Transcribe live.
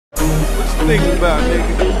think about,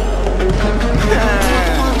 nigga.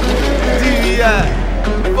 DVI,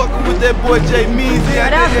 fucking with that boy J Meezy out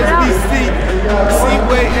there, SBC.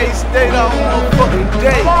 Seaway A-State all motherfucking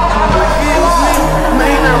day. Feels me?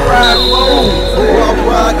 Man, I ride low, or I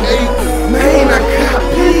ride 8. Man, I cop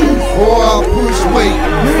peas, or I push weight.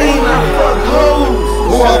 Man, I fuck hoes,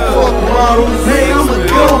 or I fuck models. Man, I'm a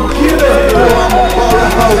go-getter, or I'm a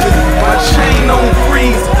baller holder. My chain on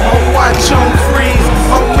freeze, my watch on freeze.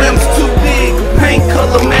 My rims too big, paint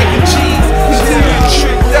color mac and cheese. Interior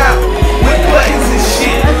tricked out with buttons and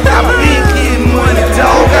shit. I been getting money,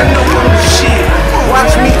 dog, I know I'm the shit.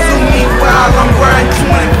 Watch me do me while I'm riding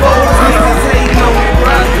 24s. Niggas hating on me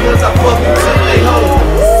riding cause I fuck until they hold.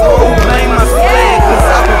 So blame my swag cause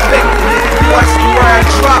I perfected it. Watch the ride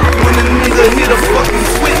drop when a nigga hit a fucking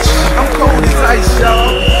switch. I'm cold as ice,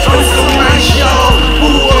 y'all. I'm so nice, y'all.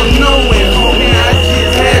 Who up knowing, homie, I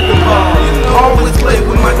just had the ball. Always play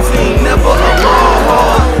with my team, never a ball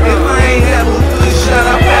hard. If I ain't have a good shot,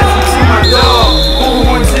 I pass it to my dog.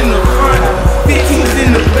 Bullhorns in the front, 15s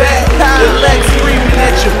in the back. The legs screaming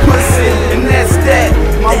at your pussy, and that's that.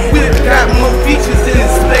 My whip got more features than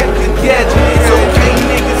Inspector Gadget. So okay,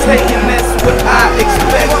 niggas hating, that's what I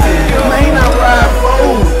expected. Man, I ride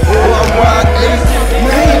 4, or I ride 8.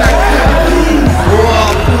 Man, I got lean, or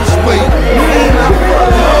I push weight. Man, I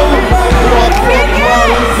fuck hoes, or I fuck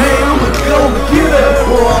models. Man, I'm a go-getter,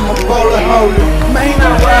 or I'm a baller holder. Man,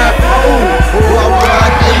 I ride 4, or I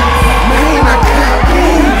ride 8. Man, I got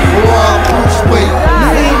lean, or I push weight.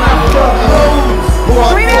 Man, I fuck hoes, or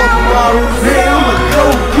I fuck models. Man, I'm a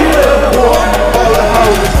go-getter, or I'm a baller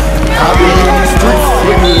holder. I be in these streets,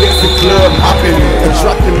 in the Lexus club, hopping and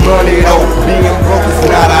dropping money though. Being broke is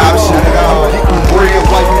not an option. I'm getting bread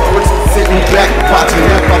while you bricks sitting back watching.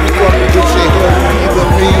 If I'm fucking with your head, either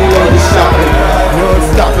me or you shopping.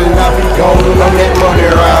 Non-stopping, I be gone on that money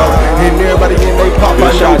round. And everybody in they pop, I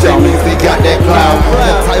know J Meezy got that cloud.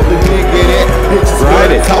 That type of nigga that bitches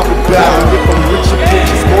wanna talk about. If I'm rich,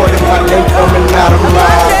 bitches more than my name coming out of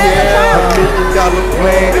mouth. Yeah, $1 million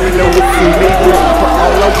plan, and you know what's illegal.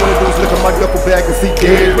 All I wanna do is look at my duffel bag and see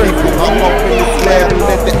dead people. I'm off in the slab and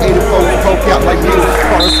let the 84 poke out like needles.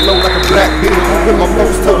 Falling slow like a black beetle. When my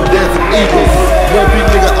folks told there's an eagle. One big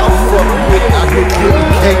nigga I'm fucking with, I can give me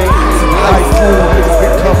cake. Some high school niggas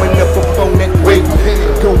been coming up on that weight.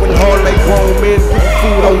 Going hard like grown men, putting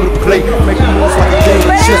food on the plate. Making moves like a game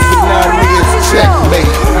of chess, but now niggas checkmate.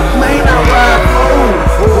 Man, I ride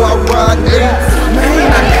 4, or I ride 8. Man,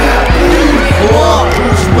 I got lean, or I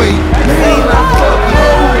push weight. Man, I fuck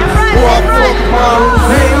hoes, or I fuck models.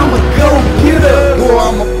 Man, I'm a go-getter, or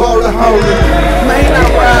I'm a baller holder. Man, I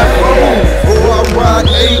ride 4, or I ride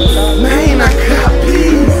 8. Man, I got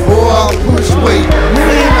peas, or I push weight.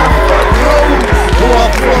 Man, I fuck hoes, or I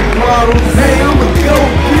fuck models. Man, I'm a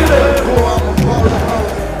go-getter, or I'm a baller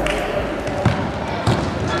holder.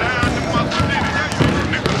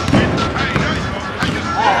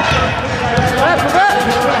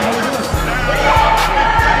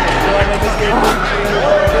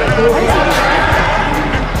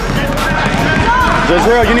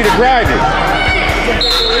 Jezreel, you need to grind it.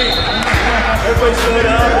 Everybody stood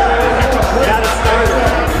up. Got it started.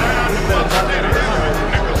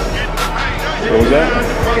 What was that?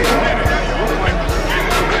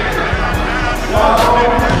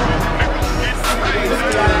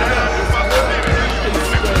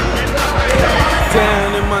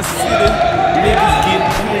 Down in my city, niggas get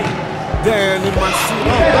paid. Down in my city,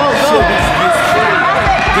 Chevys get sprayed.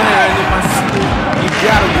 Down in my city, you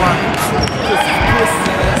gotta rock them too. Cause it's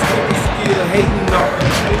pussy ass niggas still hating on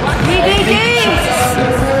them. They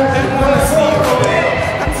wanna see you fail.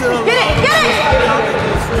 I tell them I'm gonna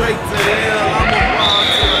go straight to hell. I'm a bomb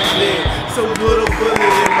till I'm dead. So put a bullet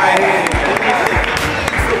in my head.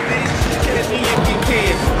 So bitch, catch me if you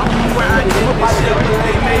can. I'm riding in the shelter,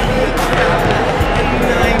 they made me a crowd.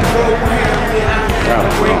 I ain't broke him, I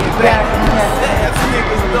bring it back. Ass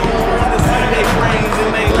niggas don't wanna see they brains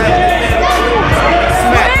and they laughing at them.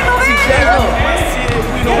 Smack, see that on my city,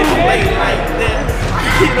 we don't play like that. I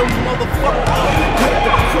hit a motherfucker.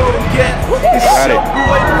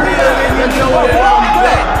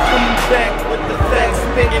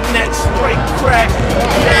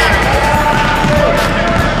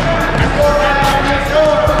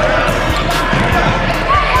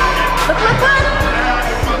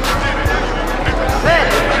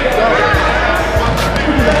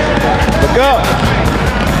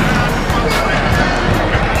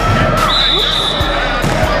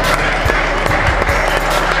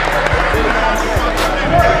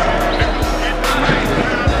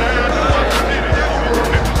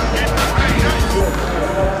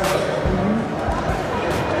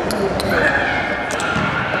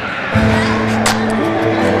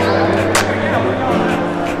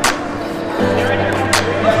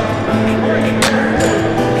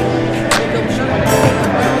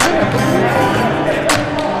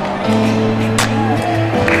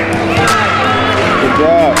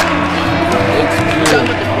 job.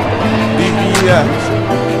 BBI.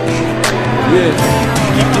 Yeah.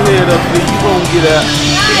 Keep your head up there. You gon' get out.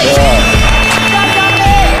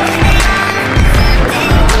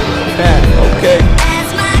 Okay.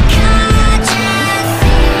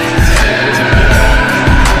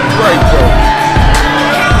 Right, bro.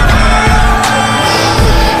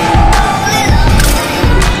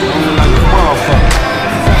 Like a motherfucker.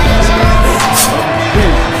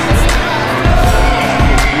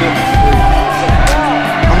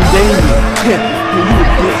 I'm Damien. You a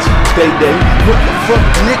bitch, Day-Day. What the fuck,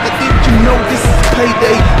 nigga? Did you know this is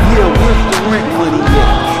payday? Yeah, where's the rent money at?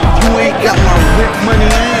 You ain't got my rent money,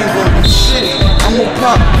 I ain't gonna do shit. I'ma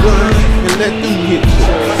pop gun and let them hit you.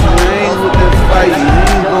 I ain't with that fight, I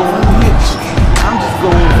ain't gonna hit you. I'm just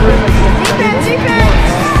gonna break you.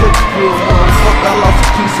 Motherfucker, I lost a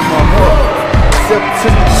piece of my heart.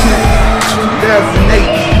 September 10th,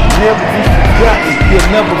 2008. Never be forgotten, you'll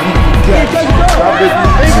never be forgotten.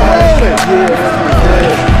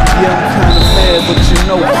 Yeah, I'm kinda mad, but you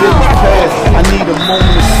know, feelings past. I need a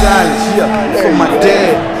moment of silence, yeah, for my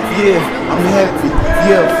dad. Yeah, I'm happy,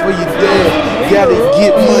 yeah, for your dad. Gotta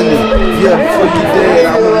get money, yeah, for your dad.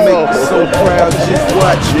 I'ma make you so proud, just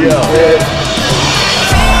watch me, dad.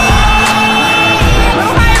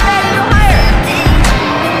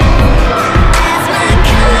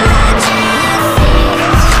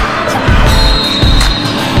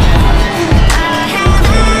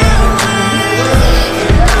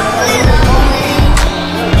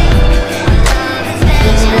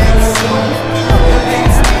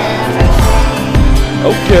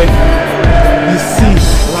 Okay, you see,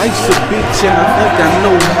 life's a bitch and I think I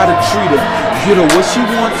know how to treat her. Get her what she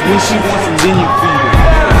wants, when she wants, and then you feed her.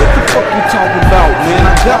 What the fuck you talking about, man?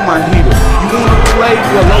 I got my heater. You wanna play?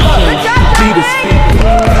 Well, okay, be the speaker.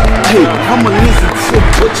 Hey, I'ma listen to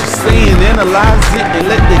what you're saying, analyze it, and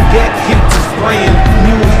let the gap get to spraying.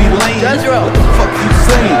 You will be lame. What the fuck you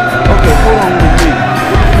saying? Okay, hold on with me.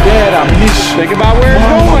 Dad, I miss you. Think about where it's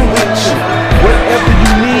going. With you. Whatever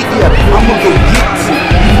you need, yeah, I'ma go get it.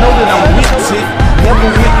 You know that I'm with it. Never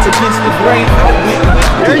went against the grain, I went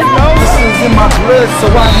with it. This is in my blood, so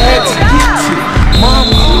I had to get it.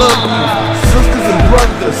 Mom, I love you. Sisters and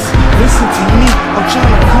brothers, listen to me. I'm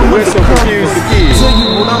trying to come with the confuse the kids. Tell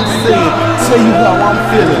you what I'm saying. Tell you how I'm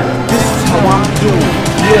feeling. This is how I'm doing.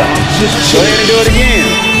 Yeah, I'm just Go chilling. ahead and do it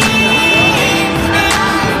again.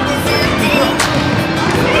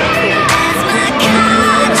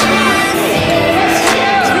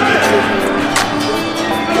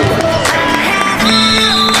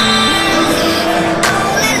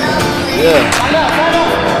 Yeah.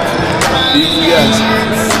 BBS.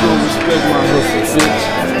 Still respect my hustle, bitch.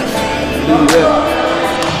 Do that.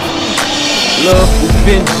 Love is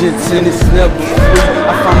vengeance and it's never free.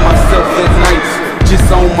 I find myself at nights just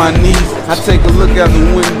on my knees. I take a look out the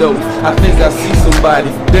window. I think I see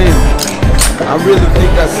somebody. Damn. I really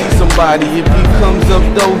think I see somebody. If he comes up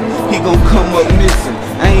though, he gon' come up missing.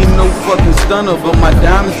 I ain't no fucking stunner, but my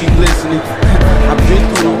diamonds be glistening. I've been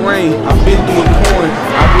through the rain, I've been through it pouring.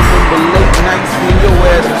 I remember late nights when your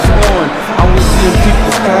ass was snoring. I was seeing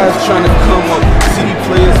people's cars trying to come up. City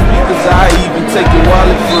players speakers, I even take your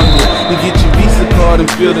wallet from you and get your Visa card and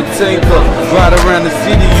fill the tank up. Ride around the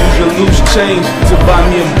city, use your loose change to buy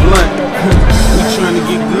me a blunt. We trying to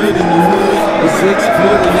get good in the hood. It's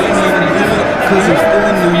exploit and ain't even good, cause I'm still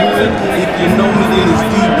in the hood. If you know me, then it's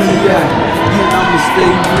DBI. And I'ma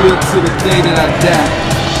stay real to the day that I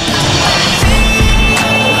die.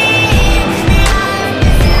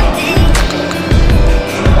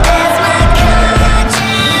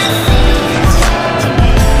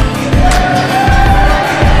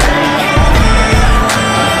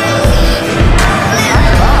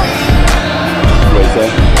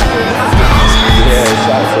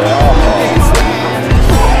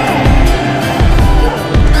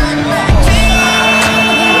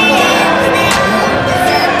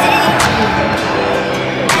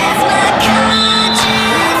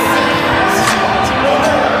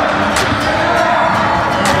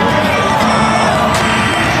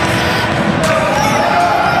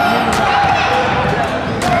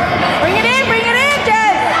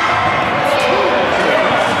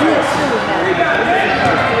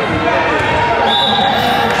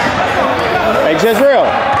 Jezreel,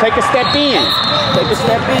 take a step in. Take a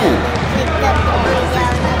step in.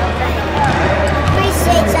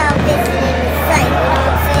 Appreciate y'all visiting the site, you know what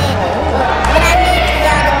I'm saying? What I need for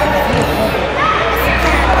y'all to do is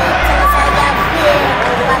comment, tell us how y'all feel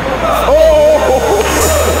about what we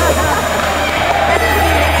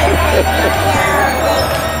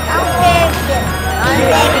I don't care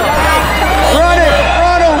if you run it,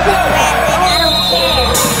 I don't care.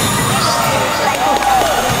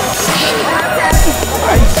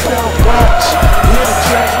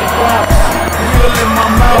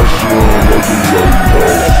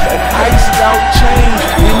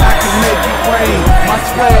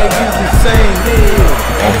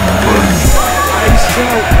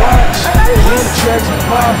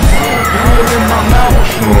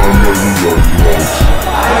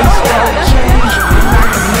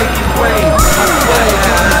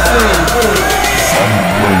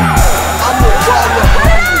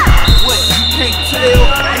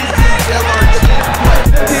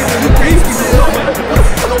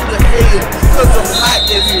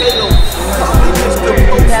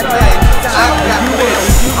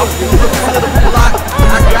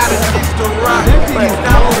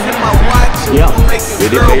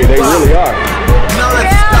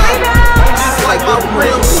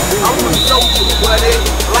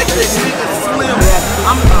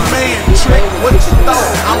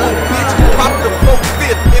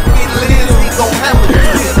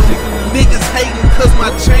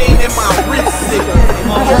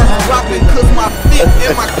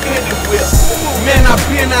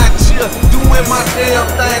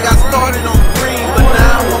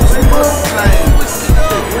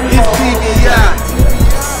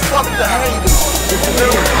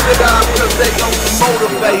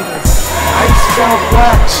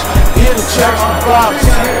 tracks the box,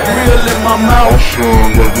 real in my mouth.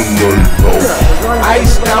 Shine like a lighthouse.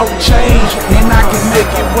 Iced out change, and I can make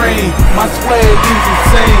it rain. My swag is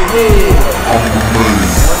insane, yeah. I'm the man.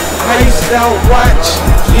 Iced out watch,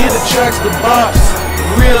 it attracts the box,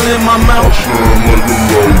 real in my mouth. Shine like a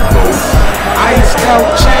lighthouse. Iced out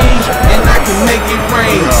change, and I can make it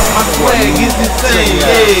rain. My swag is insane,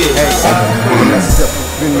 yeah. When I step up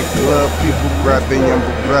in the club, people grab their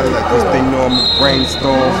umbrella, cause they know I'm a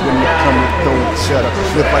brainstorm when they come to throw each other.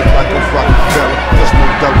 Live like a Rockefeller, there's no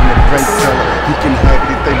doubt in the bank teller. You can have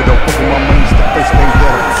anything, but don't fuck with my money's the first thing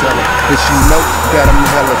that I tell her. And she know that I'm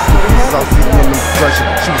hella super saucy and no pressure.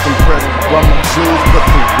 She was incredible, I'm a jewels, but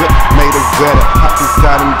the whip made her wetter. Hot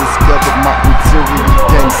inside and discovered my interior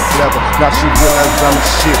game clever. Now she realize I'm a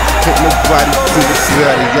shit, can't nobody do it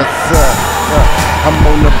better, yes sir. I'm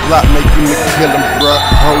on the block making the killing, bruh.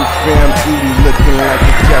 Whole fam eating, looking like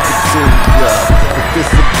a cafeteria. If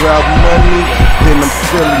it's about money, then I'm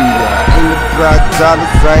feeling ya. Ain't about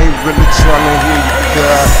dollars, I ain't really trying to hear you,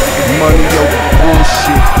 God. Money over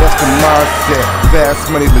bullshit, that's the mindset. Fast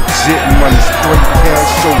money, legit money, straight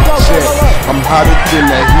cash over check. I'm hotter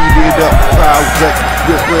than that, heated up 5X.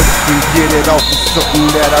 Whip it and get it off of something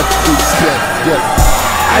that I do, yes.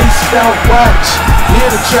 Iced out watch,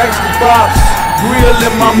 it attracts the box, real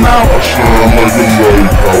in my mouth. Shine like a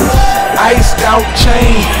lighthouse. Iced out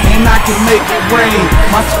chain, and I can make it rain.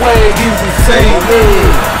 My swag is insane,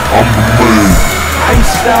 yeah. I'm the man.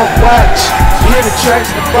 Iced out watch, it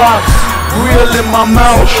attracts the box, real in my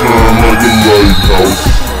mouth. Shine like a lighthouse.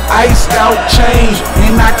 Iced out chain,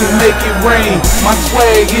 and I can make it rain. My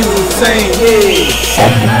swag is insane, yeah.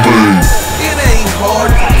 I'm the man. It ain't hard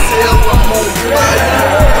to tell I'm on fire.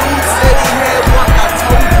 Dude said he had one, I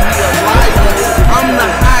told you he a liar. I'm the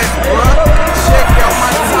highest, bruh. Check out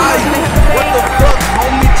my tire. What the fuck,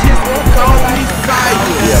 homie? Just call me sire.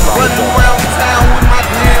 Running around town with my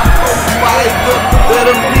damn provider. Let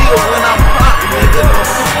him live when I pop, nigga. I'm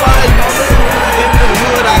survivor. In the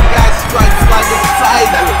hood, I got stripes like a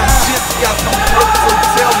tiger. Shit got some books, so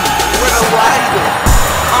tell me where the lighter.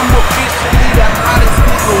 I'm officially the hottest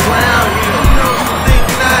nigga around here. You think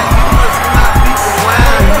not, you must not be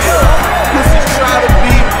around here. Pussies try to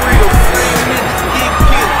be real, same niggas get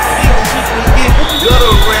killed. See what you can get good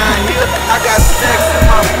around here. I got stacks in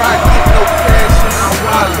my pocket, no cash in my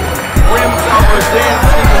wallet. Rims already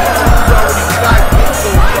dancing, the tools already got it. So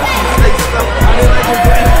if you say something, I can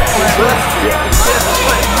be busted. That's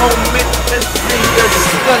what homie, let's see your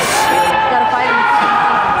discussion.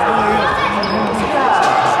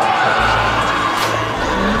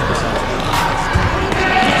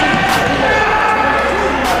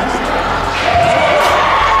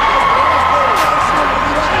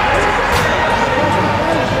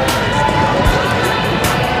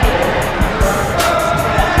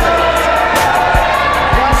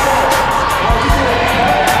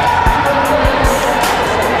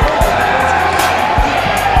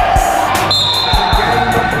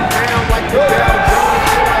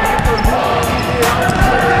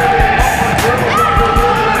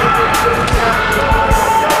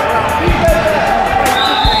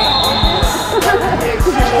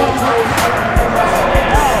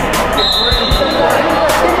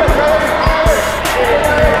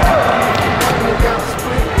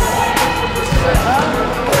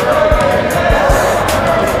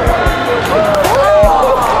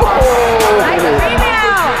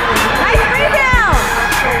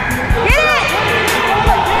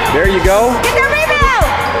 There you go. Get the rebound!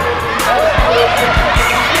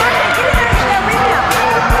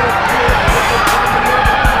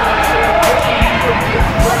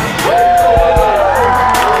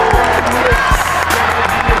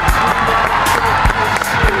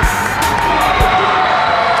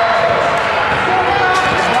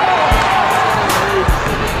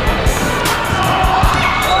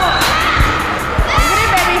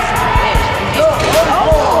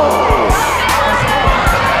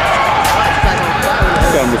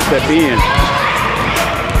 Step in.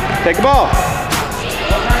 Take the ball.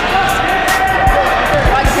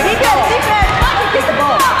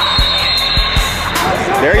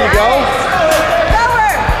 There you go.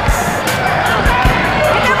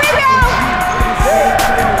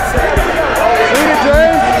 Shoot it,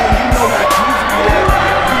 James.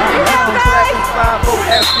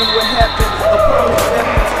 Asking what happened,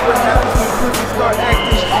 what happens when pussies start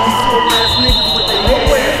acting. These whole ass niggas with their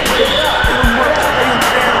whole ass niggas. Hit 'em up, lay 'em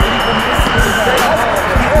down, leave 'em missing today.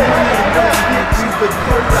 Get money and don't snitch, the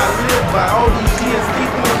code I live by. All these years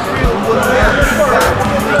keeping it real, but now we got to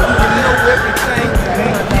make you know everything.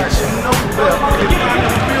 Ain't get you nowhere. If I'm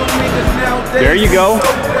a real nigga nowadays, there you go.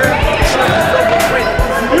 so rare, so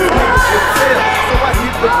overrated.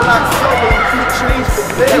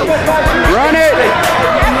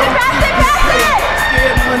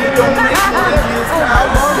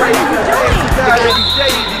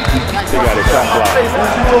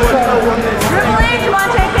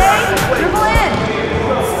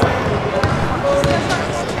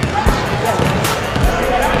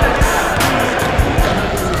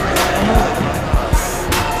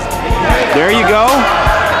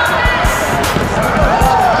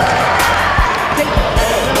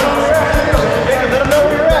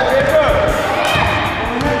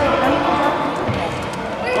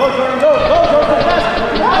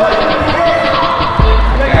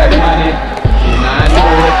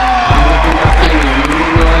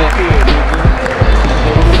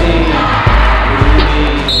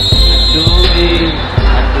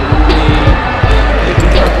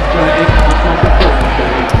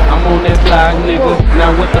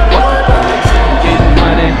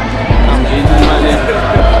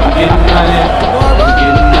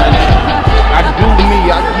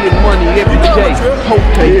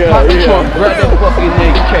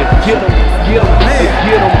 Okay, get him, get him,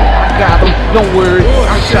 get him. I got him. Don't worry,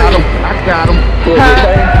 I shot him. I got him. You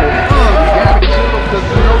gotta kill him because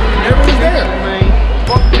you know everything's there, man.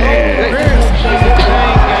 Fuck that.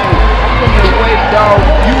 Dog,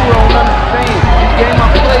 you don't understand. This game I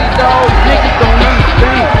play, dog, niggas don't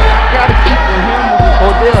understand. I gotta keep the hammer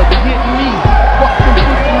or they'll hit me. Fuck them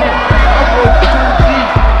pushing it. I roll too deep.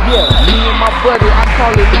 Yeah, me and my buddy, I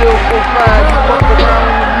call it Lil 45. You fuck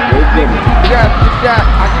around with me, nigga, you got to die.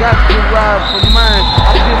 I got to ride for mine.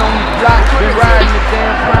 I've been on these blocks, been riding the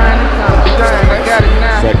damn fine. It's time to shine. I got it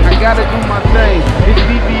now. I gotta do my thing. This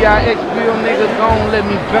BBIX bill, nigga, gon' let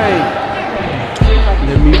me bang.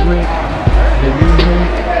 Let me rip. Let me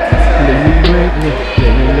rip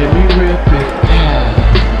it.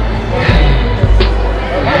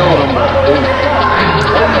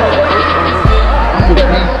 I'm a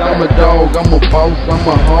beast, I'm a dog, I'm a boss, I'm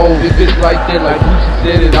a hoe. If it's like that, like Gucci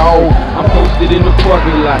said it all. I'm posted in the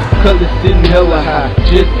parking lot, colors sitting hella high.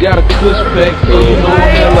 Just got a push back, so you know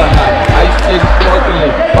I'm hella high. Ice steady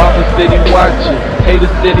sparkling, Papa steady watching,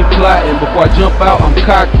 haters steady plotting. Before I jump out, I'm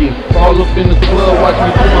cocky. Fall up in the club, watch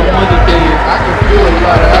me do my money dance. I can feel a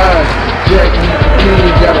lot of eyes. Jack needs a king,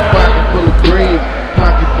 got a pocket full of green,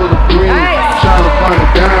 pocket full of green. Trying to find a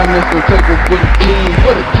dime that's gonna take her for the team.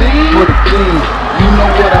 For the team? For the team. You know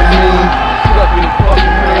what I mean. Stuck in the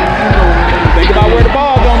fucking man, you know what I mean. Think about where the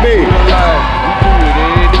ball gonna be. We do it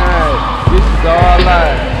every night. This is our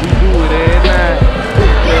life. We do it every night.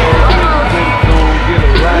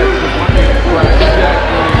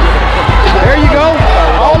 There you go.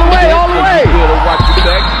 All the way, all the way. You better watch your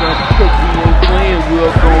back, son, because we ain't playing.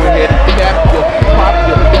 We'll go ahead and tap you, pop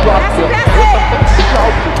you, drop you. What the fuck you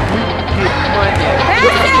talking? We can get money. What the fuck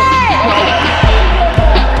you talking?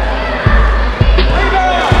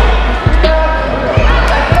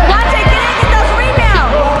 Watch it, get those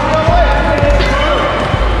rebounds.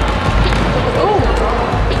 Ooh.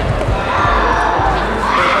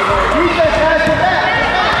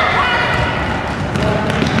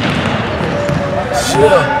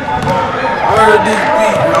 Shit up. I heard this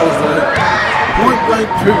beat and I was like, point blank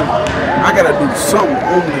period. I gotta do something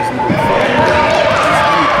on this motherfucker.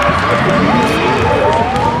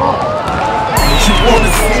 She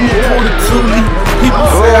wanna see me pull the toolie. People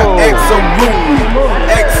say I act so rude.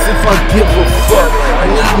 Ask if I give a fuck. I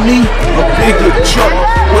need me a bigger truck.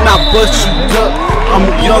 When I bust you up, I'm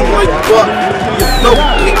young like Buck. Your throat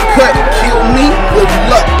get cut, kill me, good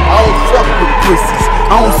luck. I don't fuck with pussies,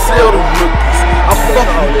 I don't sell the rookies. I fuck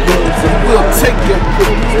with guns and we'll take your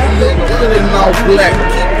cookies. You look good in all black,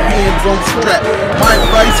 keep your hands on strap. My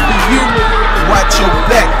advice for you, watch your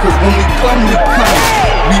back, cause when we come, we come.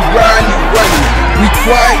 We ride, you running, we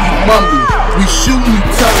quiet, you mumbling. We shoot, you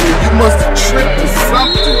telling, you must have tripped or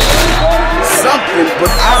something. Something,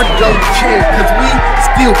 but I don't care, cause we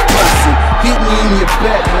still bustin'. Hit me in your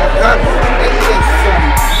back,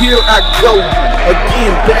 here I go,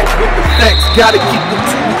 again back with the facts. Gotta keep the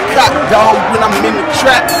two cock, dog, when I'm in the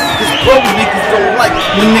trap. Cause broke niggas don't like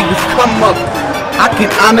when niggas come up. I can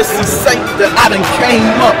honestly say that I done came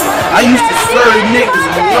up. I used to serve niggas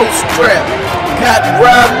with no strap. Got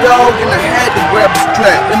robbed, dog, and I had to grab a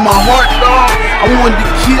strap. In my heart, dog, I wanted to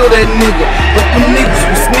kill that nigga, but them niggas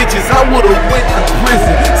were snitches, I would've went to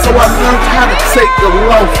prison. So I learned how to take a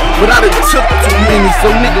loss, but I done took too many, so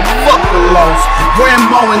nigga, fuck the loss.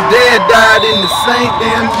 Grandma and dad died in the same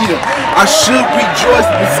damn year. I should rejoice,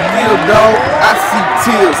 but still, dog, I see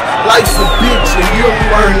tears. Life's a bitch, and you'll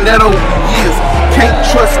learn that over years. Can't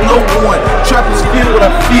trust no one, trappers feel what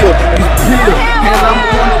I feel, it's real. And I'm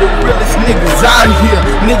one of the realest niggas out here.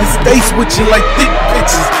 Niggas stay switching like thick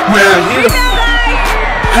bitches round here.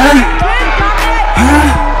 Huh?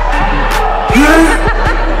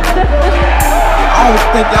 I don't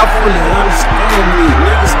think y'all fully understand me.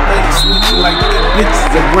 Niggas stay switching like thick bitches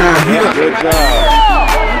around here. Good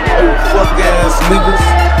job. Oh, fuck ass niggas.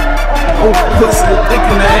 Oh, pussy, dick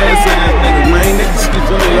in the ass of that nigga, man. Niggas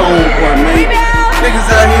switch on their own part, man.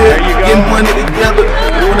 Niggas out here getting money together.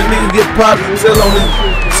 When a nigga get popped, tell on his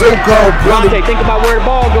so-called brother. Dante, think about where the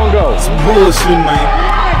ball gonna go. Some bullshit, man.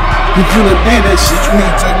 If you done did that shit, you need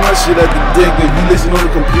to take my shit out the deck. If you listen on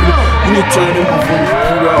the computer, you need to turn them from the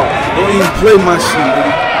computer off. Don't even play my shit,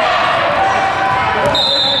 nigga.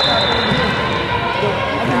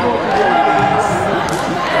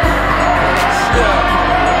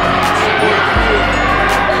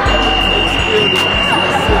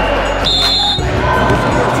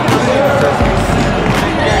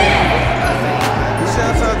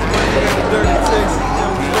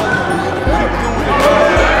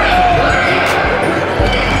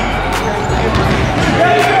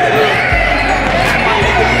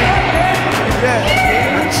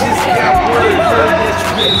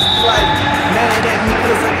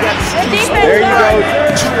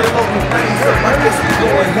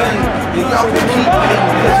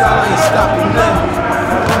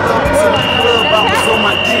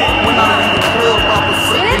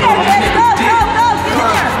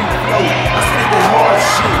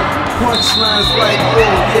 Punchlines like, oh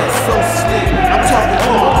yeah, so slick. I'm talking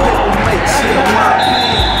to a paper make shit in my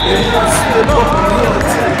pen. And you slip up the hood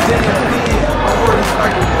to the damn pen. My word is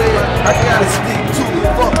like a bear, I gotta stick to it.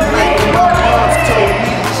 Fuck like my mom's told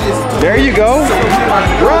me just to. There you go. So here I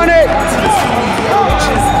go. Run it. To the studio,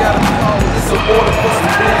 just got a call. It's an order for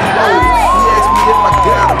some damn loads. He asked me if I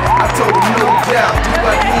got him. I told him no doubt. Do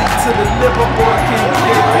I need to deliver or can you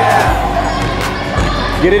get out?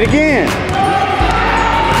 Get it again.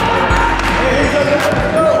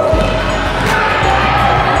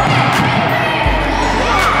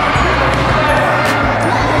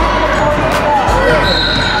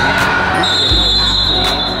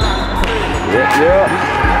 Yeah.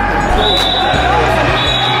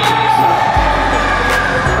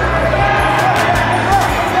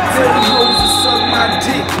 Tell them hoes to suck my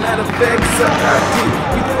dick. Matter of fact, suck my dick.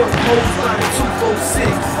 We fuck hoes like 246.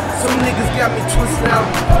 Some niggas got me twisted out of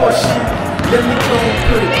proportion. Let me go and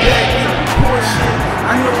put it back in proportion.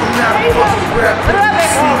 I know I'm not a fucking rapper.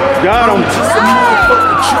 See, Got him. I'm just a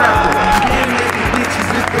motherfucking trapper. Damn nigga bitches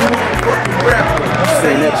with the motherfucking rapper.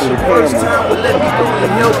 Say it's your first time, but let me go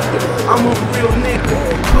and help you. I'm a real nigga.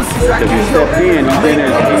 Pussies I can help you. He's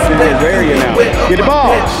in his area now. Get the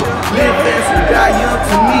ball. Live fast and die young,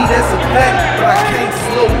 to me that's a fact. But I can't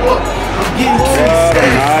slow up. I'm getting too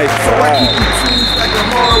sad. Nice So I try. keep the tunes like a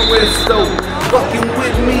hardware store. Fucking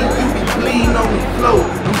with me, you be bleeding on the floor.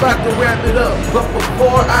 I'm about to wrap it up, but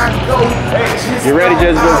before I go, just You ready,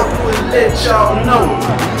 Jezebel? I would let y'all know.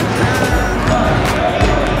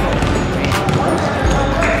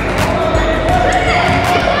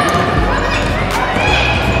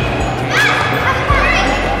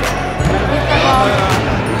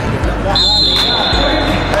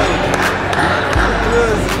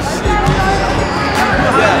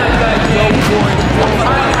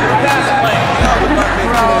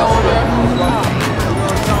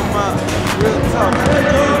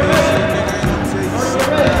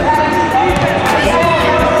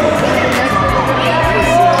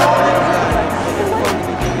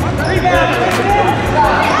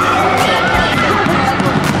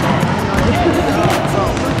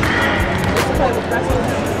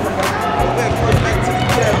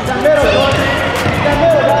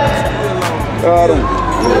 Got him.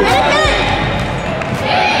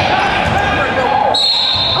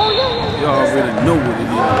 Y'all already know what it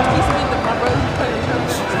is.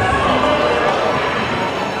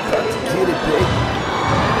 Get it, baby.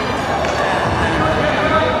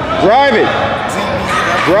 Drive it.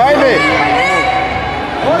 Drive it.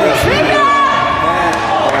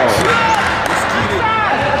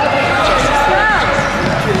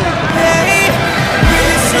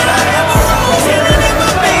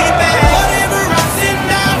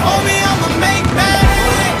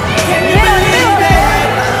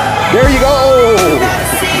 There you go.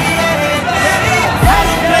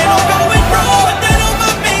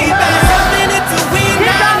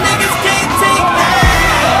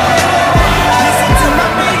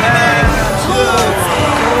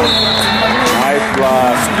 Nice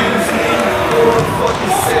block.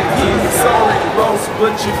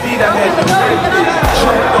 But your feet, I had to rip it.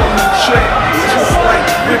 Jumped on the track, just like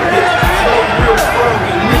rip it. Flow real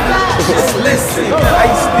froggy, nigga. Just listen, I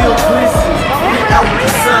still glisten. Without the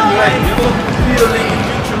sunlight, look the feel in your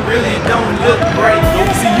future really don't look bright.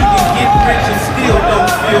 See, you can get rich and still don't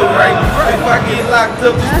feel right. If I get locked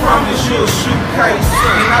up, just promise you'll shoot kites.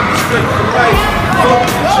 And I'll be straight for life. Fuck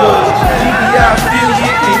the judge. GBI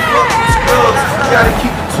affiliate and fuck the scrubs. Gotta keep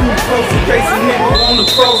it too close in case a nigga wanna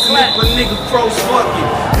cross. And if a nigga cross, fuck it.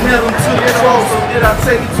 Nail him to the cross. So did I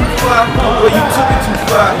take it too far? Well, you took it too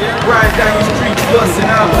far. Ride down your street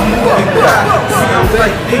bustin' out the moving car. See, I'm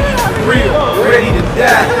like Biggie for real, ready to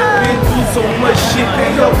die. Been through so much shit,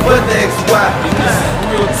 can't help but to ask why. And this is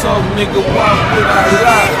real talk, nigga, why would I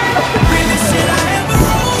lie? Really shit I ever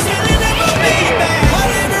wrote, and it never made back.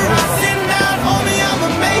 Whatever I sit down, homie, I'ma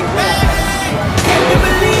make back. Can you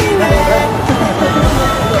believe that?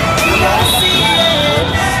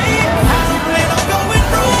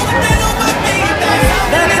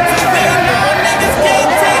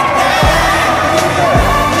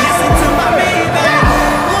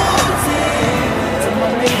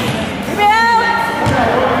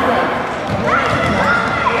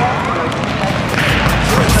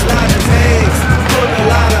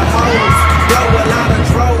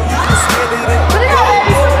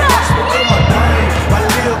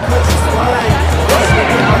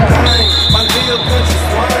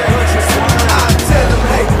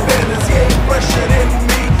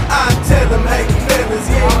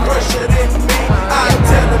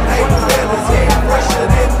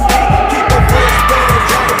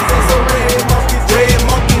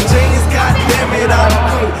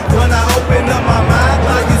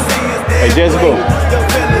 Jezebel.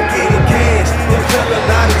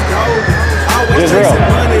 Israel.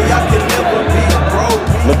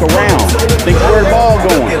 Look around. Think where the ball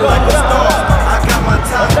going.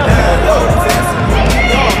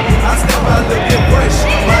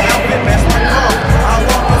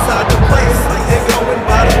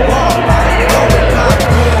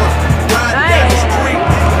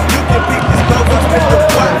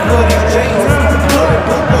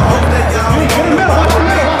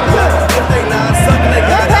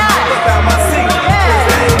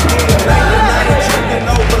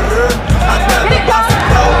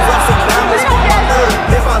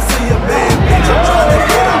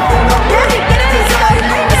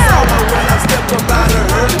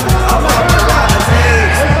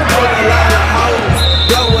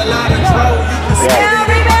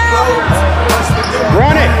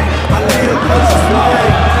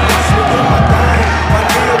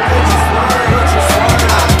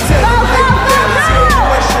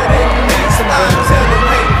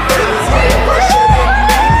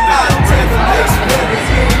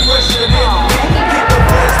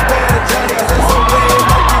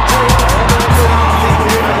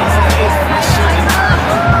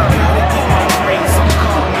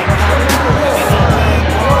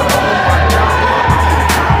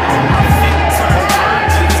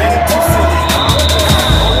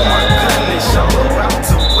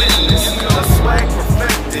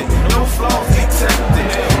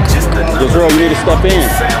 Israel, you need to step in.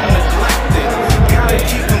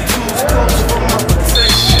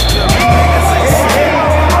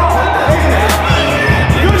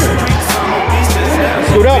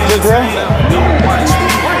 Scoot up, Israel.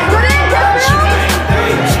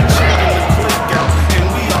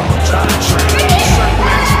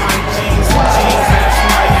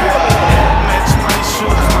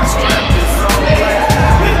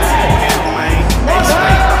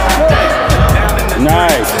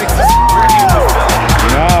 Nice.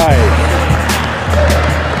 Nice.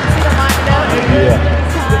 Yeah.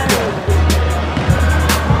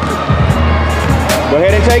 Go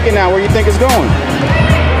ahead and take it now. Where you think it's going?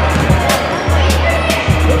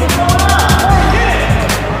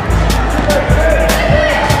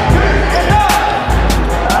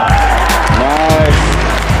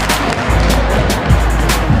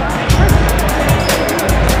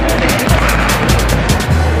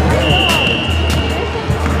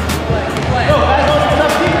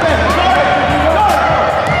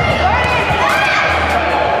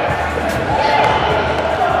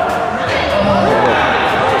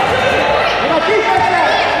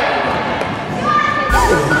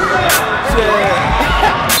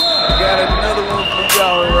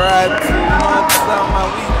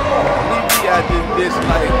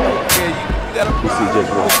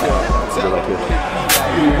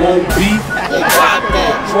 You won't be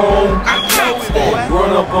wrong.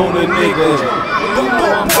 Run up on the nigga. You know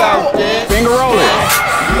I'm about that. Finger roll it.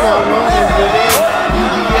 You don't want it with it.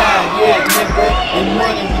 Yeah, nigga. And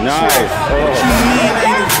money. Nice. What you mean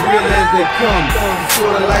ain't as real as they come.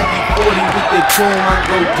 Sorta like you 40 with that comb, I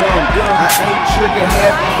go dumb. I ain't trigger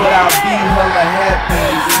happy, but I'll be hella happy.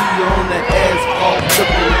 See you on the asphalt,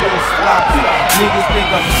 looking a little sloppy. Niggas think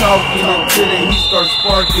I'm talking until they he start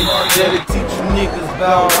sparking. That'll teach you niggas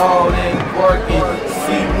about all that barking.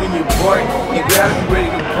 See when you bark, you gotta be ready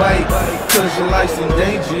to bite. Cause your life's in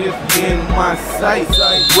danger if you're in my sight.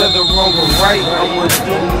 Whether wrong or right, I'ma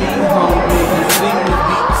do me, homie. You see me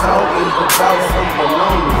be talking about some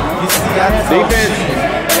baloney. You see I talk shit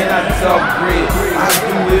and I talk bread. I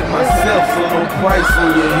do it myself, so no price on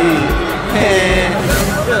your head. And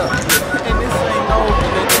this ain't no.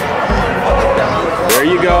 There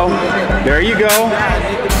you go. There you go.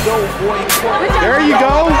 There you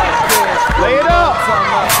go. Lay it up.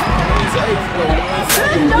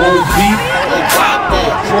 You won't be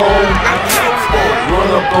wrong. Run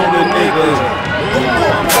up on the niggas. You know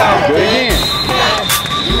I'm about that.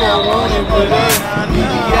 You don't want it, but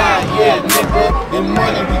yeah, nigga. And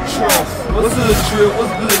money we trust. What's the trip?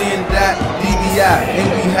 What's good in that? DBI. And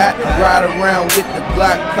we hot to ride around with the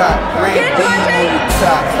Glock cop. Red beam on the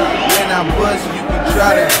top. When I bust, you can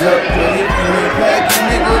try to duck. But if you ain't packing,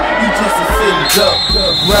 nigga, you just a sitting duck.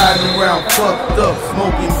 Riding around fucked up,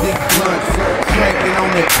 smoking big blunts. Cranking on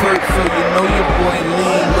that perk so you know your boy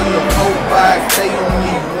lean. When the 4-5 stay on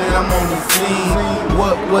me when I'm on the scene.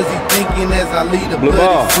 What was he thinking as I lead a bloody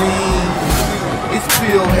scene? It's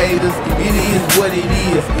still haters, it is what it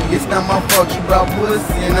is. It's not my fault you bout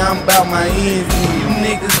pussy and I'm about my ends. You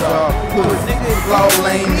niggas are pussy, all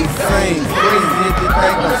lame the same. Crazy if you think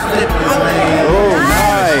I'm slipping, man. Oh,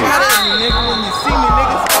 nice. Nigga, when you see me,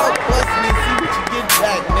 niggas start busting and see what you get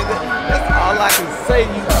back, nigga. That's all I can say,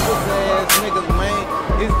 you pussy ass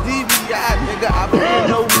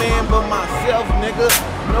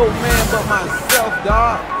myself,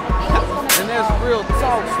 dog. And that's real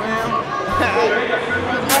talk, fam.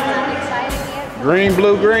 Green,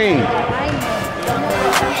 blue, green.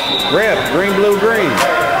 Rep, green, blue, green.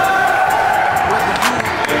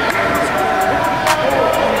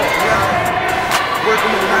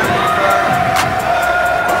 Working the 9 to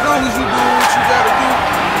 5. As long as you do what you gotta do.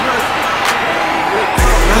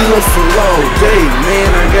 I hustle all day, man,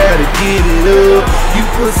 I gotta get it up. You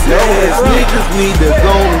pussy ass niggas need to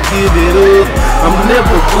go and give it up. I'm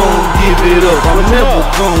never gonna give it up, I'm never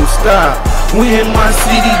gonna stop. When my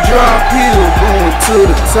city drop hill, going to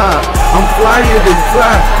the top. I'm flyer than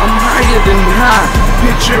fly, I'm higher than high.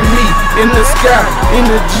 Picture me in the sky, in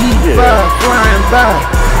the G5, flying by.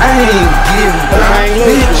 I ain't getting by,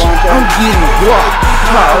 bitch, I'm getting guap.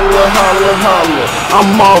 Holla, holla, holla,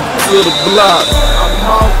 I'm off to the block. I'm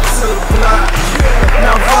off to the block.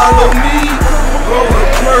 Now follow me, roll a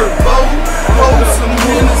turbo, roll some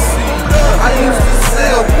Hennessy. I used to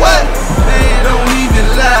sell what? They don't even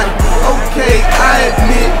lie. Okay, I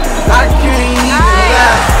admit, I can't even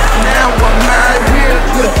lie. Now I'm out here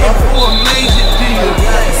looking for a major deal.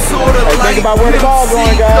 Sorta like about where the ball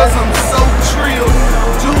going, guys. cause I'm so trill.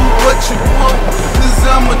 Do what you want, cause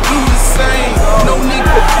I'ma do the same. No need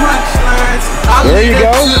for punchlines, I There leave you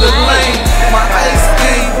that go. to the lane. My ice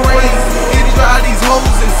game crazy, it drive these hoes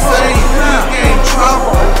insane. This game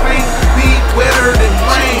trouble, paint beat wetter than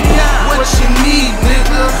rain. What you need,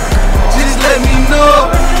 nigga? Just let me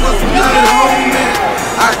know. What's good, homie?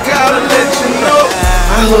 I gotta let you know.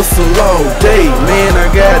 I hustle all day, man, I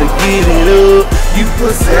gotta get it up. You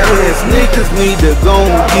pussy ass niggas need to go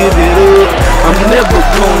and give it up. I'm never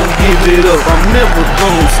gonna give it up, I'm never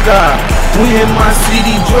gonna stop. When my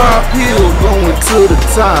city drop hill, going to the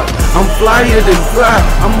top. I'm flyer than fly,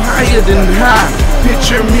 I'm higher than high.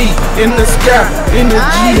 Picture me in the sky, in the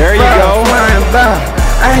G5, There you go. flying by.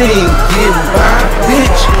 I ain't getting by,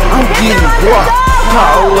 bitch, I'm getting guap.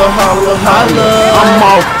 Holla, holla, holla, I'm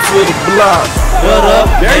off to the block. What up?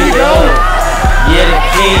 There you go. Yeah, the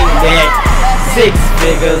king back. 6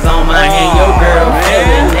 figures on my hand, your girl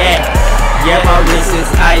feeling that. Yeah, my wrist is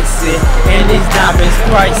icy, and these diamonds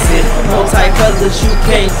pricey. No tight colors you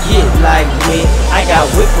can't get like me. I got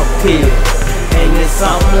whip appeal, and it's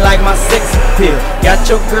something like my sex appeal. Got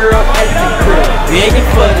your girl at the crib, begging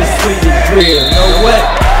for the sweetest drill. Know what?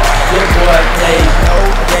 Your boy plays no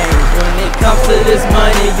games. When it comes to this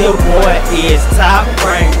money, your boy is top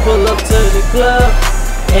rank. Pull up to the club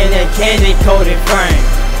in that candy coated frame.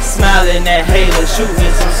 Smiling at haters,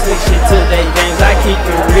 shooting some slick shit to their games. I keep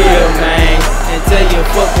it real, man, and tell you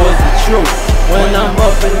fuck was the truth. When I'm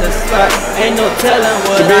up in the spot, ain't no telling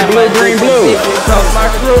what I might do. If it comes my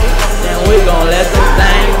crew, then we gon' let the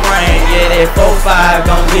thing rain. Yeah, that 4-5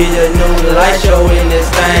 gon' be the new light show in this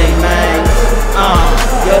thing, man.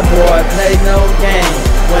 Your boy play no game.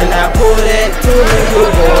 When I pull that toolie, you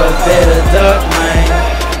boys better duck,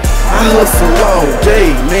 man. I hustle all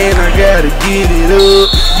day, man, I gotta get it up.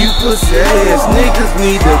 You pussy ass niggas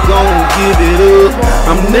need to go and give it up.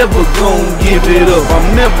 I'm never gonna give it up,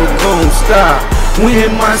 I'm never gonna stop.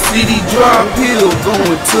 When my city drop hill,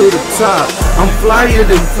 going to the top. I'm flyer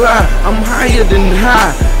than fly, I'm higher than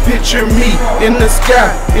high. Picture me in the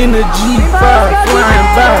sky, in the G5, flying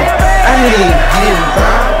by. I ain't getting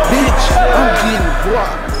by, bitch, I'm getting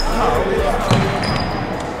guap.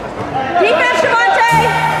 Defense, Javante!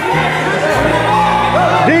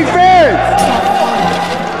 Defense!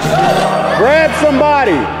 Grab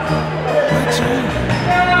somebody.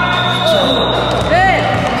 Good.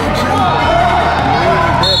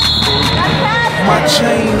 My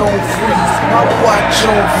chain on freeze, my watch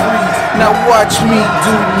on freeze. Now watch me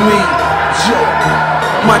do me.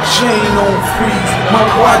 My chain on freeze, my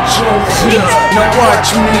watch on freeze. Now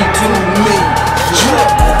watch me do me.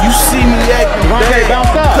 You see me acting Okay, bad,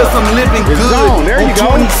 bounce up. cause I'm living It's good. zone. There you go.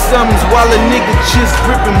 On 20-somethings while a nigga just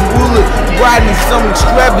gripping wood. Riding some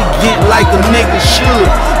extravagant like a nigga should.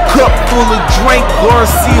 Cup full of drink,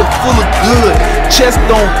 Garcia full of good. Chest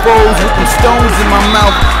on froze with them stones in my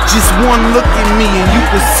mouth. Just one look at me and you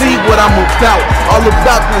can see what I'm about. All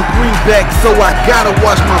about them greenbacks, so I gotta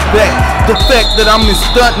watch my back. The fact that I'm in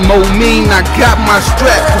stunt mode mean I got my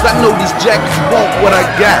strap, cause I know these jackets want what I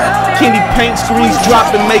got. Kenny paint screens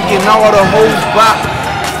dropping, making all the hoes bop.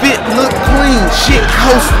 Fit, look clean, shit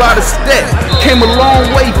coast by the stack. Came a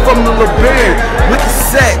long way from the LeBaron with the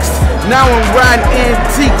sacks. Now I'm riding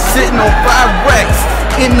antique, sitting on 5 racks.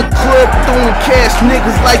 In the club throwing cash,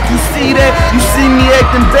 niggas like you see that? You see me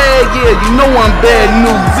acting bad, yeah, you know I'm bad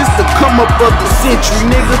news. It's the come up of the century,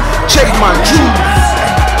 nigga. Check my jewels.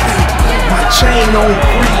 My chain on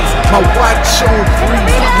freeze, my watch on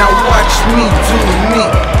freeze. Now watch me do me.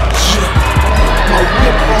 My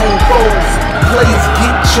whip on goes, players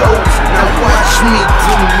get chose. Now watch me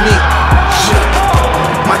do me.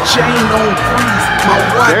 My chain on freeze, my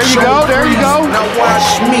watch there you go, on there freeze. You go. Now watch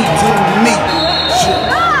me do me.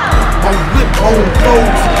 My whip on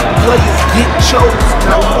goes, players get chose.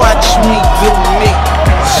 Now watch me do me.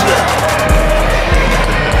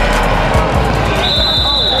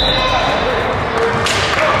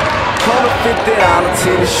 $50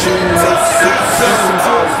 tennis shoes, no suits,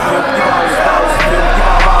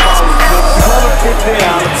 $50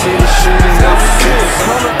 tennis shoes, no suits,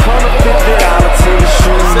 $50 tennis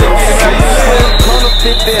shoes, no suits,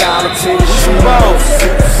 $50 tennis shoes, no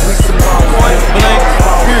suits, we some point blank,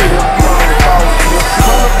 period.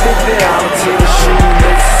 $50 tennis shoes, no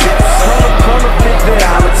suits, $50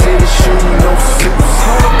 tennis shoes, no suits,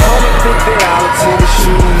 $50 tennis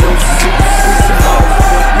shoes, no suits, we some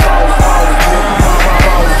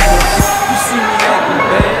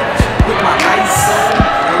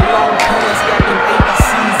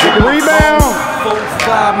rebound.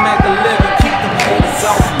 4-5 Mac 11, keep them haters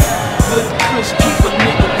off me. Good push, keep a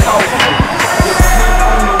nigga coughing. The pimp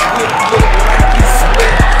on the whip look like he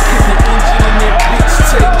sweat. Hit the engine in that bitch,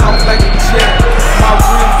 take off like a jet. My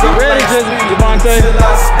rims up ready, like Devontae? till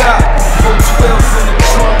I stop. 412s in the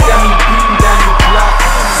trunk, got me beating down the block.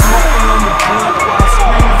 Smoking on the blunt while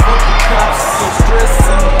screaming for the cops. So stressed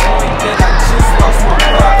to the point that I just lost my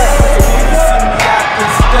rock. So when you see me out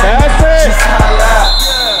this thing, just holla out.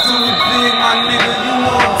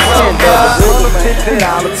 $150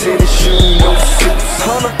 tennis shoe, no suits.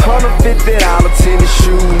 $150 tennis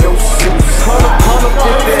shoe, no suits. $150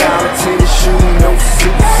 tennis shoe, no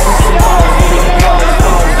suits.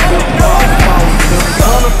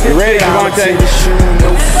 You ready, Devontae? $150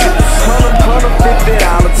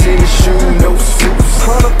 tennis shoe, no suits.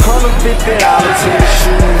 $150 tennis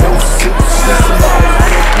shoe, no suits.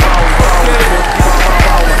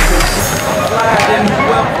 Fly in the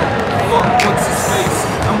weapon, fuck what's his face.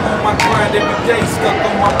 I'm on my grind every day, stuck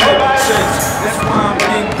on my paper chase. That's why I'm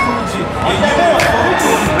being cruisy, and you ain't fuck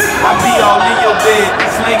with me. I be all in your bed,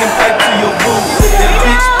 slinging back to your boo. That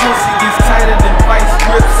bitch pussy gets tighter than vice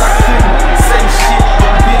grips. I couldn't say shit,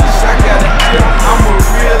 but bitch, I got a grip. I'm a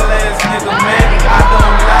real ass nigga, man, I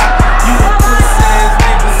don't lie. You a pussy ass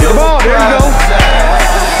nigga, so the ball, there you go.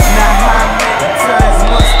 Now how many times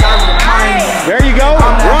must I remind you? There you go,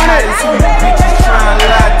 run it. Who you bitches trying to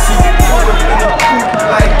lie to? Pull up in the coop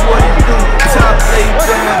like what it do. Top laid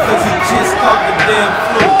down cause he just caught the damn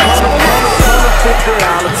flu. $150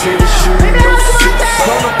 tennis shoe, no suits.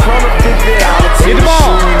 $150 Get the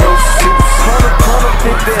ball. no suits.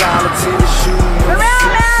 $150 tennis shoe, no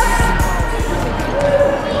suits.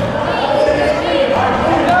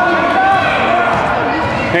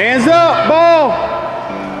 Hands up, ball.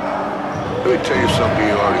 Let me tell you something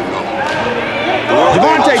you already know.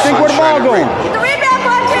 Devontae, think where the ball going. Get the rebound,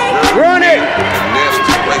 Monty! Run it.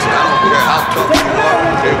 Nasty place, and I don't care how tough you are.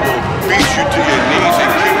 They will beat you to your knees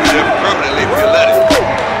and keep you there permanently if you let it.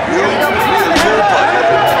 You know, nobody is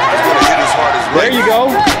going to hit as hard as There you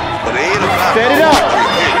go. But it ain't about Set it how up. hard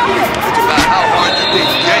you hit. It's about how hard you can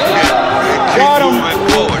get hit and keep Got him. moving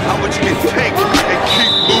forward. How much you can take and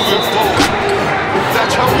keep moving forward.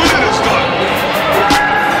 That's how winning is done.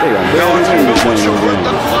 Now, if you know what you're worth,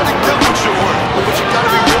 then find and get what you're worth. But you gotta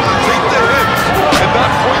be willing to take the hits and not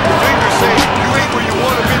point the finger saying you ain't where you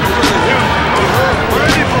want to be because of him or her or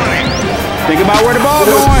anybody. Think about where the ball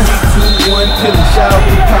going. 3, 2, 1, killing shot over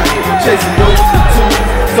the pocket. Chasing those with the two.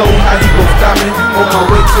 So how you gon' stop me? On my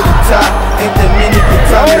way to the top. Ain't that many can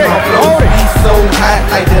top me. My flow be so hot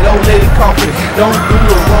like that old lady coffin. Don't do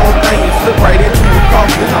the wrong thing and slip right into the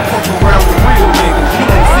coffin. I fuck around with real niggas. You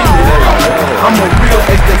don't see me that often. I'm a real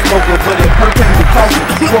extra smoker, but it hurt came to coffin.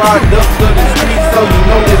 Squad up to the street, so you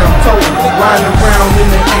know that I'm toting. Riding around in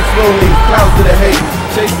the exploding clouds of the haze.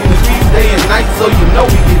 Chasing the streets day and night, so you know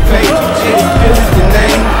we get paid. Jenny Phil is the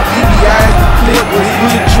name. DBI is the clip. What's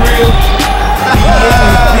good drill?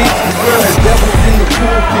 Bitch, the girl has devils in the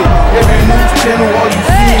pulpit. Every news channel, all you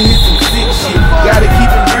seeing is some sick shit. Gotta keep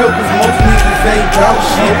it real, cause most niggas ain't about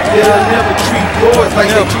shit. They'll never treat yours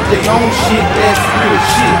like they treat their own shit. That's real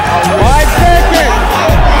shit. 5 seconds.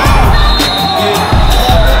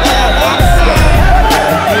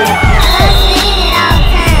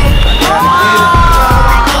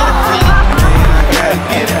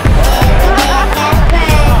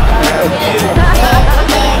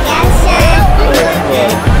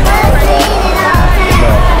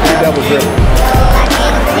 Double dribble.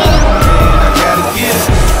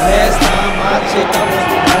 Last time I checked, I was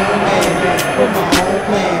my own man. With my own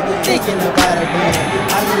plan, thinking about it, man.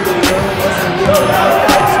 I knew the world wasn't living out.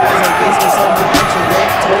 I was facing something that you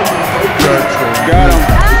left told me.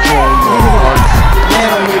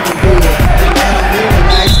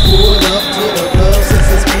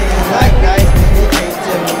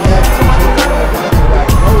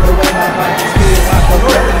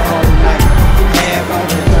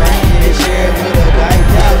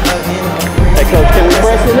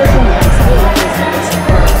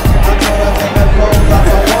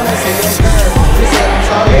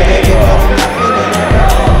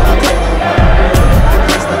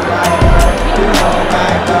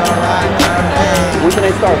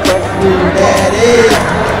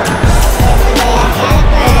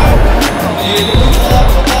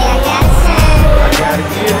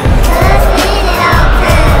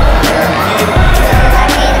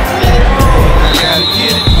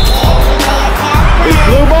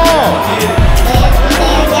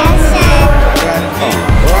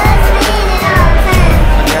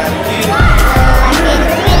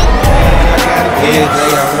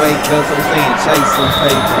 chasing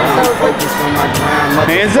paper. Focus on my grind,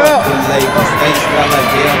 hands up. Labor. Stay strong like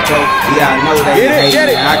Velcro. Yeah, I know they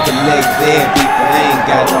hate. I connect dead people, they ain't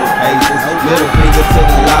got no patience. Middle finger to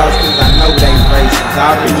the laws, cause I know they racist.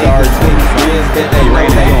 All the niggas with friends that they know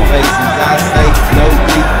they faces. I say no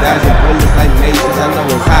deep dodging bullets like nations. I know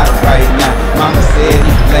it's hot right now. Mama said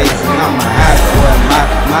it's blazing. I'm a hot boy.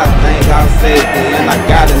 My thing all said then I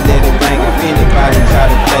gotta let it bang. If anybody try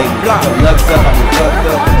to take me, the luck's up, I'm fucked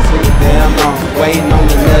up and too damn long. Waiting on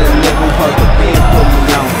another nigga who supposed to be and put me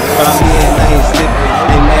on. But I'm here and I ain't slipping.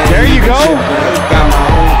 There you go. Got my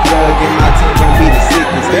own plug and my team gon' be the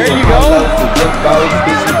sickest. There you go.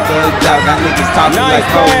 Bitch, you thugged out. Got niggas talking like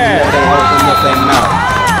hoes before they open up their mouth.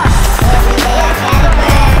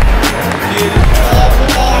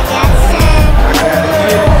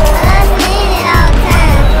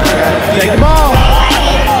 Take the ball.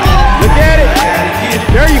 Look at it.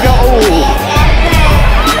 There you go. Ooh.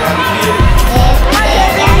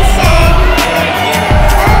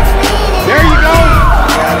 There you go.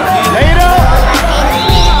 Lay it up.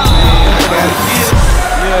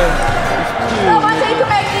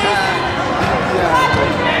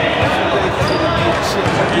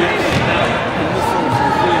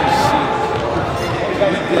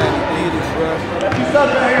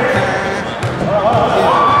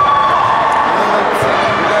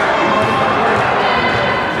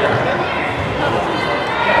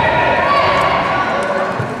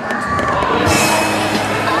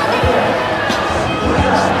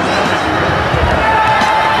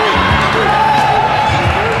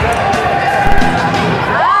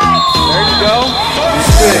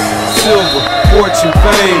 Silver, fortune,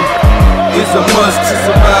 fame is a must to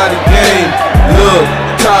survive the game. Love,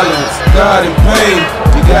 tolerance, God and pain.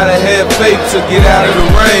 You gotta have faith to get out of the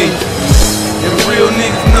rain. And real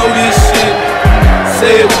niggas know this shit.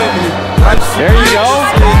 Say it with me. There you go.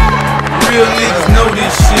 Real niggas know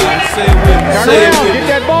this shit. Say it with me. Say it with me.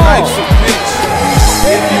 Get that ball. Life's a bitch.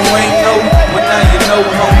 If you ain't know, but now you know,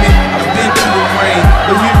 homie. I've been through the rain,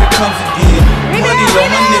 but here it comes again. Money low,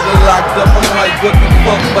 my nigga locked up. I'm like, what the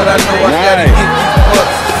fuck? But I know I gotta get these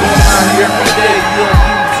bucks. Going out here every day, yeah,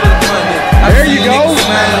 to the money. There you go. Niggas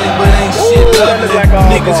smiling, but ain't shit loving.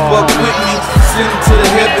 Niggas fuck with me, send them to the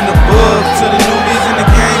heaven above. To the newbies in the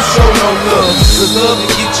game, show no love. Cause love will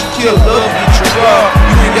get you killed, love get you robbed.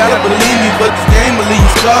 You ain't gotta believe me, but this game will leave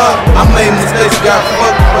you scarred. I made mistakes, got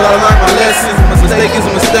fucked, but I learned my lessons. Mistake is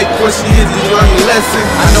a mistake, question is you learn your lesson.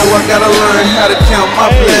 I know I gotta learn how to count my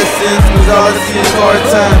blessings. Cause all I see is hard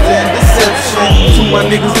times and deception. To my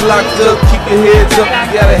niggas locked up, keep your heads up.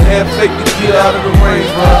 You gotta have faith to get out of the rain,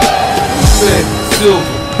 bro. Respect, silver,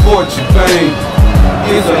 fortune, fame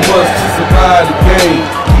is a must to survive the game.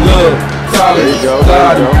 Love, tolerance,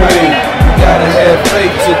 God and pain. You gotta have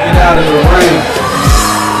faith to get out of the rain.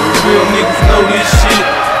 Real niggas know this shit.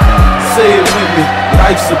 Say it with me,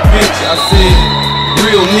 life's a bitch. I said,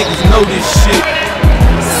 real niggas know this shit.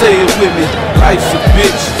 Say it with me, life's a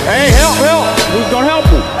bitch. Hey, help. Who's gonna help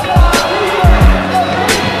him?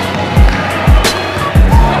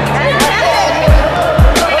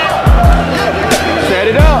 Set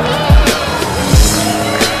it up.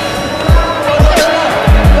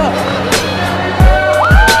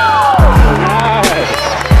 Nice.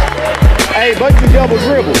 Hey, but you double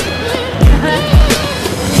dribble.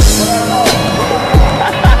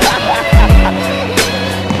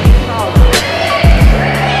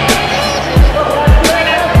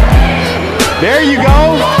 There you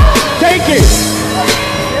go. Take it.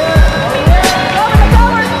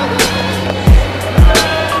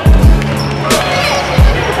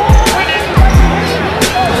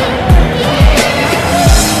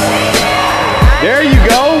 There you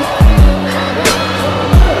go.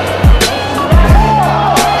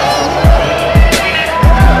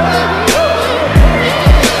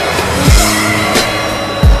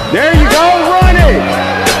 There you go. Run it.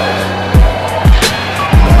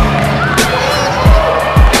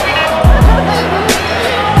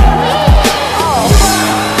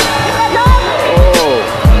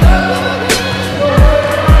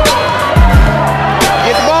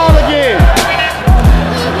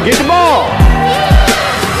 Get the ball.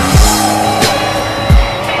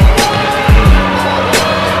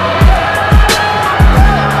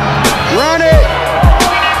 Run it.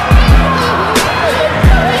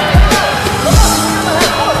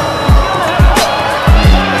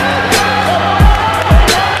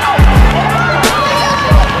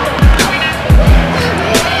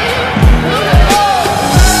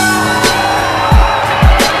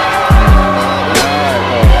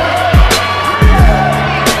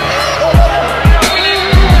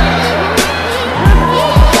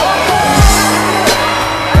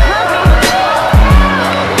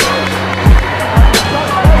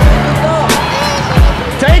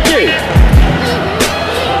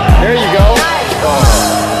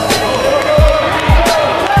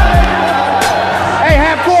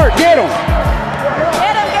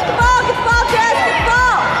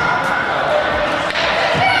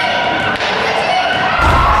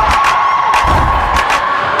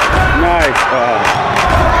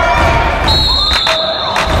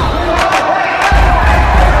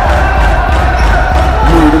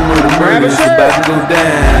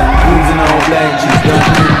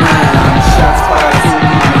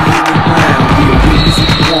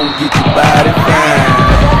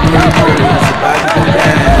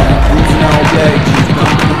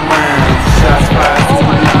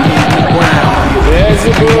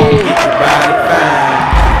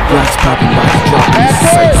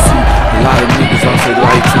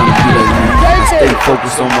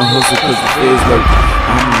 on my hustle cause the feds lurking.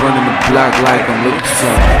 I'm running the block like I'm looking for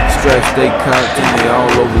something. Straps they cocked and they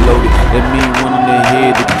all overloaded. That mean one in their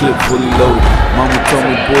head, the clip fully loaded. Mama told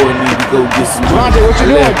me, boy, need to go get some money. Javante, what you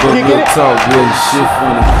doing? But Kick real it? talk, real shit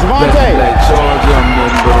funny. Javante. Black charge, I'm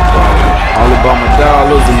nothing but a baller. All about my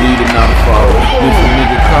dollars, a leader, not a follower. If a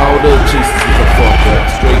nigga called up, Jesus is a fucker.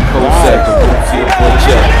 Straight cold sack, a booty up for a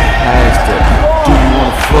check. I asked her, do you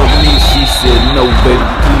wanna fuck me? She said, no, baby,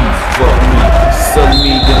 please fuck me. Suck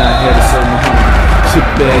me, then I had a certain honey. Chip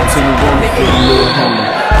bag to the one, feel a little hungry.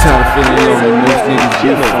 Tired of feeling lonely, most niggas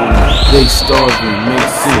get phony. They starving, make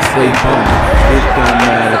sense, they hungry. It don't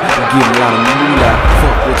matter, I get a lot of moolah.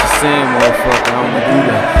 Fuck what you saying, motherfucker, I'm a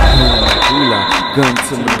doula. Gun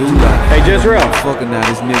to medulla. Hey, Jezreel. Fucking out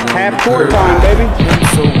this nigga. Half court time, baby. I'm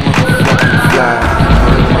so motherfucking fly.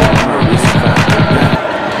 Murderous spot.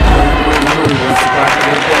 Murderous spot.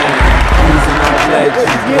 Using my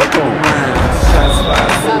legends, looking around. Shots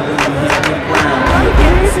fired, so when we hit the ground.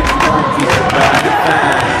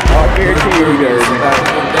 I'll guarantee you there. Using my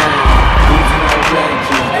legends,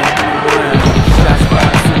 looking around. Shots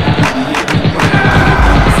fired, so when we hit the ground.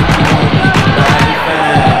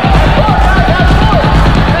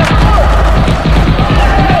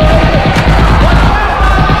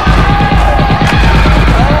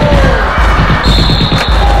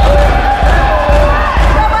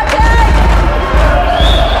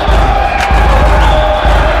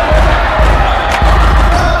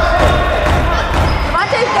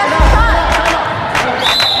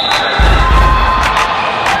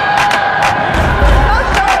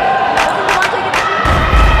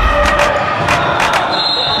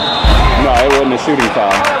 Shooting foul.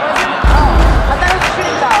 I thought it was a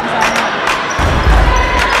shooting foul. I'm sorry.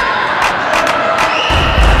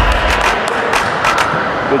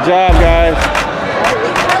 Good job, guys.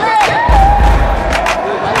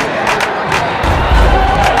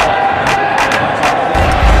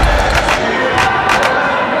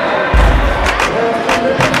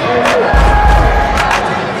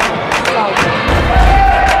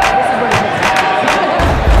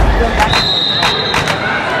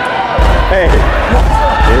 Hey,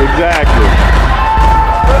 exactly.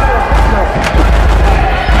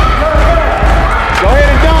 Go ahead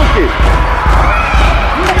and dunk it.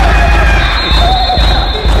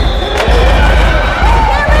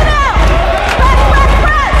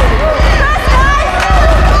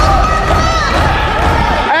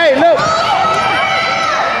 Hey, look.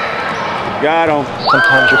 Got him.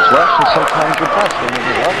 Sometimes you're flush and sometimes you're bust. And when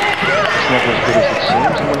you're up, it's never as good as it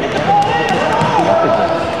seems. And when you're down, you're up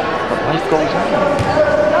again. But life goes on.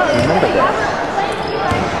 Remember that.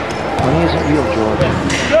 Money isn't real, George. It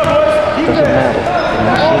doesn't matter. It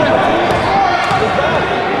only seems like it.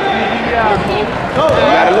 You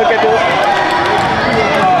gotta look at the...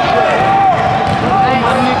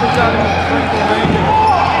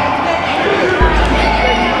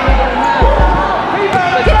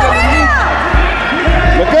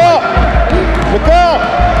 Look up! Look up!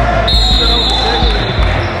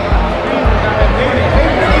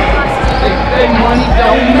 Money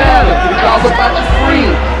don't matter, it's all about your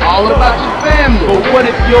friends, all about your family. But what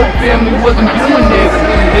if your family wasn't doing that?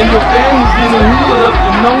 And your family's in the hood up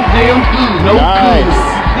to no damn good, no good.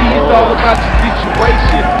 See, it's all about your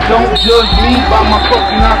situation. Don't judge me by my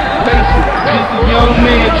fucking occupation. Just a young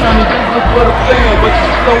man trying to do good for the fam, but you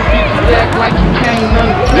slow bitches act like you can't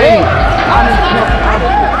understand. I done jumped out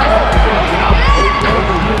of the car,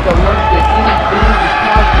 I learned that anything is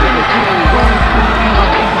possible.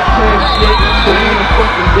 So when I'm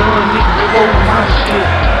fucking done, niggas hold my shit.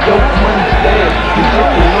 Dope money stash, no.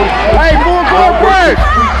 Hey, full court press!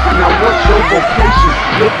 Now what's your vocation?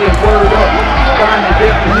 Look that word up, find the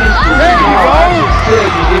definition. There you go! I just tell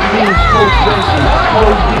you, it means possession.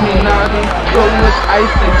 Hoes give me naughty, so much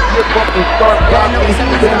ice and slip up and start blocking.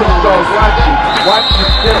 Then we start watching. Watch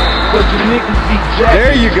yourself, cause the niggas be jacking.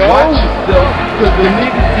 There you go! Watch yourself, cause the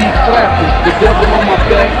niggas be clapping. The devil on my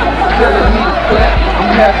back, telling me to clap. I'm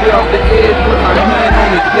happy off the edge with my hand on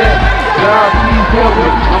the deck. God, please help me.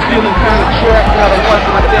 I'm feeling kind of trapped. Gotta watch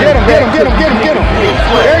my damn Get him, get him, get him, get him, get him.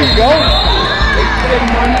 There you go. They say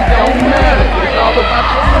money don't matter. It's all about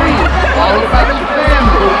your friends, all about your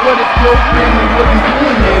family. But what if your family wasn't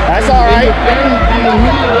doing that? That's all right. And your family's in the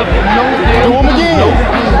hood up and no damn. Do 'em again. No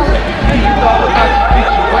good. See, it's all about your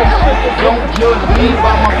situation. Don't judge me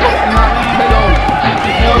by my fucking occupation. Just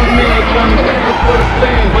a young man trying to do for the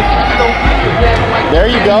fame, but you so bitches act like There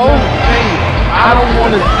you go. I don't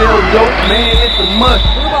wanna sell dope, man, it's a must.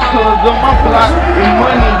 Cause on my block, and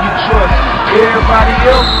money you trust. Everybody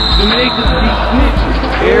else, the niggas be snitching.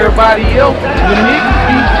 Everybody else, the niggas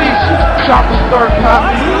be fishing. Choppers start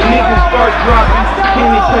popping, niggas start dropping.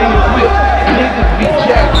 Kenny painted whip, niggas be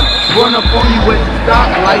jacking. Run up on you at the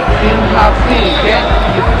stoplight, then hop in. Gas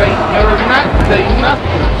your face, or not say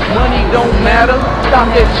nothing. Money don't matter, stop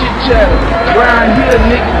that chit chatter. Round here,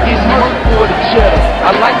 niggas get money for the cheddar.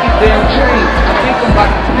 I like your damn chain, I think I'm about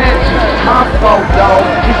to snatch it. My fault, dog,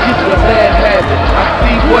 it's just a bad habit. I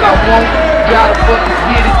see what I want, gotta fucking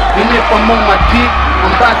get it. And if I'm on my dick,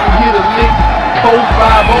 I'm about to hit a lick. 4-5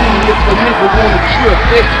 only if a nigga wanna trip.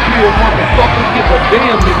 X-Pure motherfucker, give a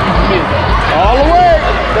damn if you miss. All the way.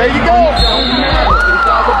 There you go. It don't matter. It's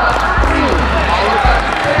all about the feel. All about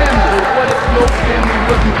the family. But what if your family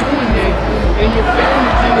wasn't doing that? And your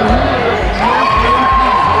family's in the hood.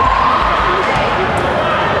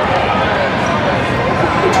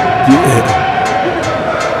 Yeah.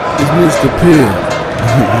 It's Mr. Pill.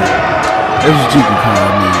 That's what you can call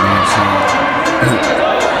me, you know what I'm saying?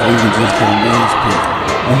 Or you can just call me Ace Pill.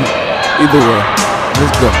 Either way,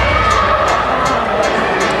 let's go.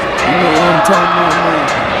 You know what I'm talking about, man?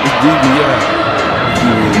 It's DBI. If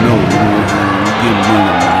you ain't know, you know what I'm saying? We getting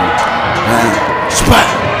money, man. Spot!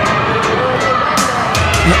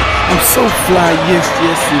 I'm so fly, yes,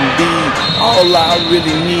 yes indeed. All I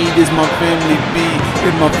really need is my family be.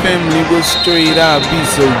 If my family was straight, I'd be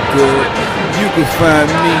so good. You can find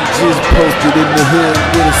me just posted in the hood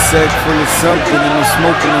with a sack full of something and I'm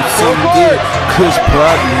smoking on something good. Kush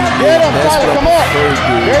probably, yeah, that's what I prefer,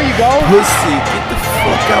 dude. There you go. Pussy, get the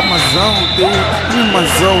fuck out my zone, dude. I'm in my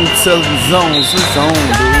zone, telling zones, it's on,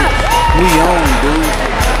 dude. We on, dude.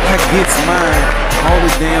 I gets mine all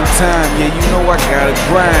the damn time. Yeah, you know I gotta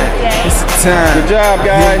grind. It's a time. Good job,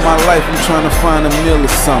 guys. In my life, I'm trying to find a meal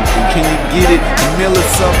or something. Can you get it? A meal or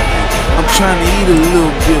something? I'm trying to eat a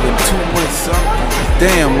little bit of too much something.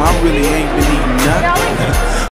 Damn, I really ain't been